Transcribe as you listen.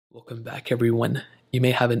Welcome back, everyone. You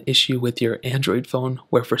may have an issue with your Android phone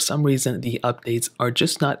where for some reason the updates are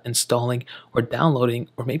just not installing or downloading,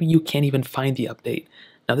 or maybe you can't even find the update.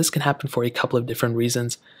 Now, this can happen for a couple of different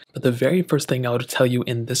reasons, but the very first thing I would tell you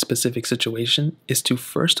in this specific situation is to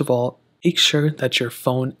first of all make sure that your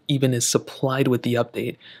phone even is supplied with the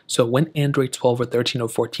update. So when Android 12 or 13 or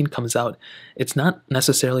 14 comes out, it's not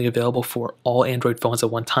necessarily available for all Android phones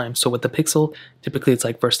at one time. So with the Pixel, typically it's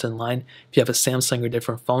like first in line. If you have a Samsung or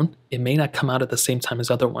different phone, it may not come out at the same time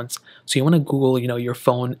as other ones. So you want to Google, your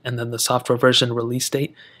phone and then the software version release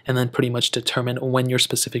date, and then pretty much determine when your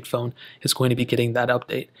specific phone is going to be getting that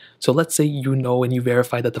update. So let's say and you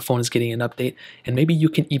verify that the phone is getting an update, and maybe you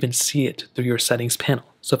can even see it through your settings panel.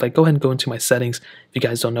 So if I go ahead and go into my settings, if you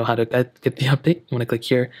guys don't know how to get the update, you want to click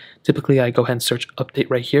here. Typically, I go ahead and search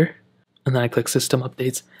update right here, and then I click system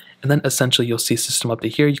updates, and then essentially you'll see system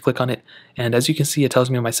update here. You click on it, and as you can see, it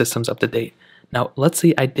tells me my system's up to date. Now, let's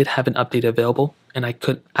say I did have an update available, and I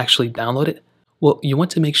could actually download it. Well, you want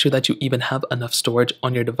to make sure that you even have enough storage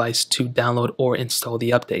on your device to download or install the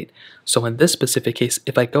update. So in this specific case,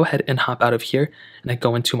 if I go ahead and hop out of here and I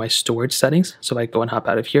go into my storage settings, so I go and hop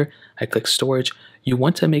out of here, I click storage, you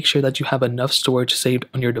want to make sure that you have enough storage saved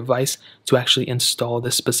on your device to actually install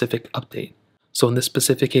this specific update. So in this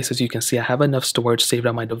specific case, as you can see, I have enough storage saved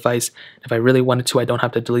on my device. If I really wanted to, I don't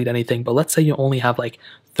have to delete anything. But let's say you only have like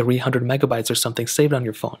 300 megabytes or something saved on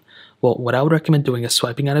your phone. Well, what I would recommend doing is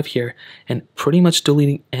swiping out of here and pretty much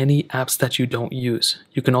deleting any apps that you don't use.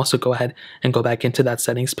 You can also go ahead and go back into that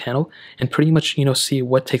settings panel and pretty much, see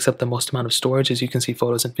what takes up the most amount of storage. As you can see,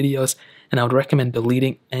 photos and videos. And I would recommend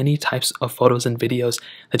deleting any types of photos and videos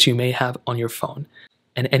that you may have on your phone.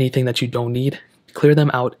 And anything that you don't need, clear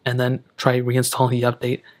them out and then try reinstalling the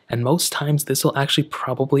update, and most times this will actually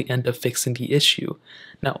probably end up fixing the issue.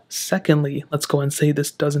 Now, secondly, let's go and say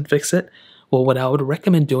this doesn't fix it. Well, what I would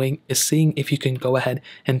recommend doing is seeing if you can go ahead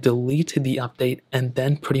and delete the update and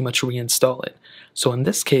then pretty much reinstall it. So in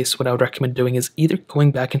this case, what I would recommend doing is either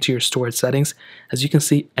going back into your storage settings. As you can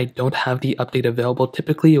see, I don't have the update available.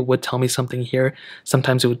 Typically, it would tell me something here.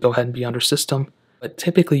 Sometimes it would go ahead and be under system. But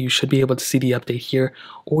typically you should be able to see the update here,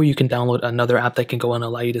 or you can download another app that can go and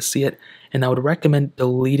allow you to see it. And I would recommend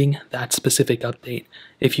deleting that specific update.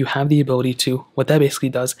 If you have the ability to, what that basically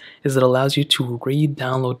does is it allows you to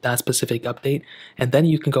re-download that specific update, and then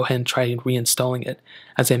you can go ahead and try reinstalling it.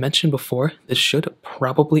 As I mentioned before, this should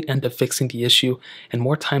probably end up fixing the issue, and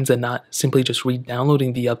more times than not, simply just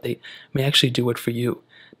re-downloading the update may actually do it for you.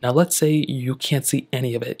 Now, let's say you can't see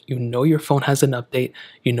any of it. Your phone has an update.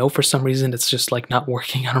 For some reason it's just like not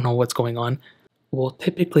working. I don't know what's going on. Well,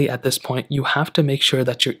 typically at this point, you have to make sure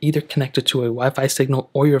that you're either connected to a Wi-Fi signal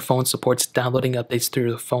or your phone supports downloading updates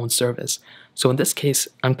through the phone service. So in this case,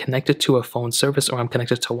 I'm connected to a phone service or I'm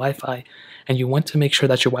connected to Wi-Fi, and you want to make sure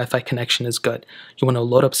that your Wi-Fi connection is good. You want to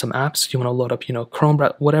load up some apps, you want to load up, Chrome,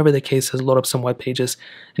 whatever the case is, load up some web pages,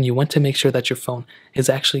 and you want to make sure that your phone is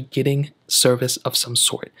actually getting service of some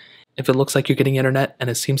sort. If it looks like you're getting internet and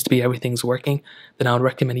it seems to be everything's working, then I would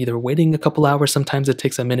recommend either waiting a couple hours. Sometimes it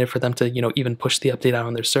takes a minute for them to, even push the update out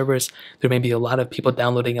on their servers. There may be a lot of people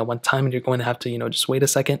downloading at one time and you're going to have to, just wait a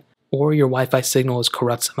second. Or your Wi-Fi signal is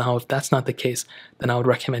corrupt somehow. If that's not the case, then I would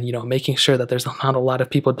recommend, making sure that there's not a lot of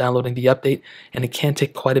people downloading the update, and it can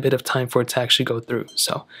take quite a bit of time for it to actually go through.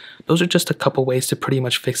 So those are just a couple ways to pretty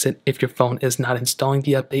much fix it if your phone is not installing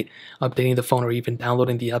the update, updating the phone, or even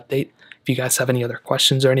downloading the update. If you guys have any other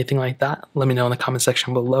questions or anything like that, let me know in the comment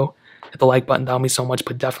section below. Hit the like button, that would mean so much,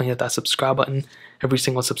 but definitely hit that subscribe button. Every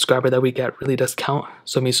single subscriber that we get really does count,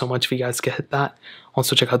 so it means so much if you guys can hit that.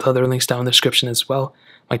 Also check out the other links down in the description as well.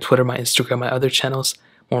 My Twitter, my Instagram, my other channels.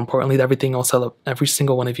 More importantly than everything else, I love every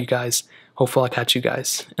single one of you guys. Hopefully I'll catch you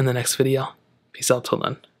guys in the next video. Peace out till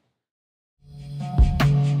then.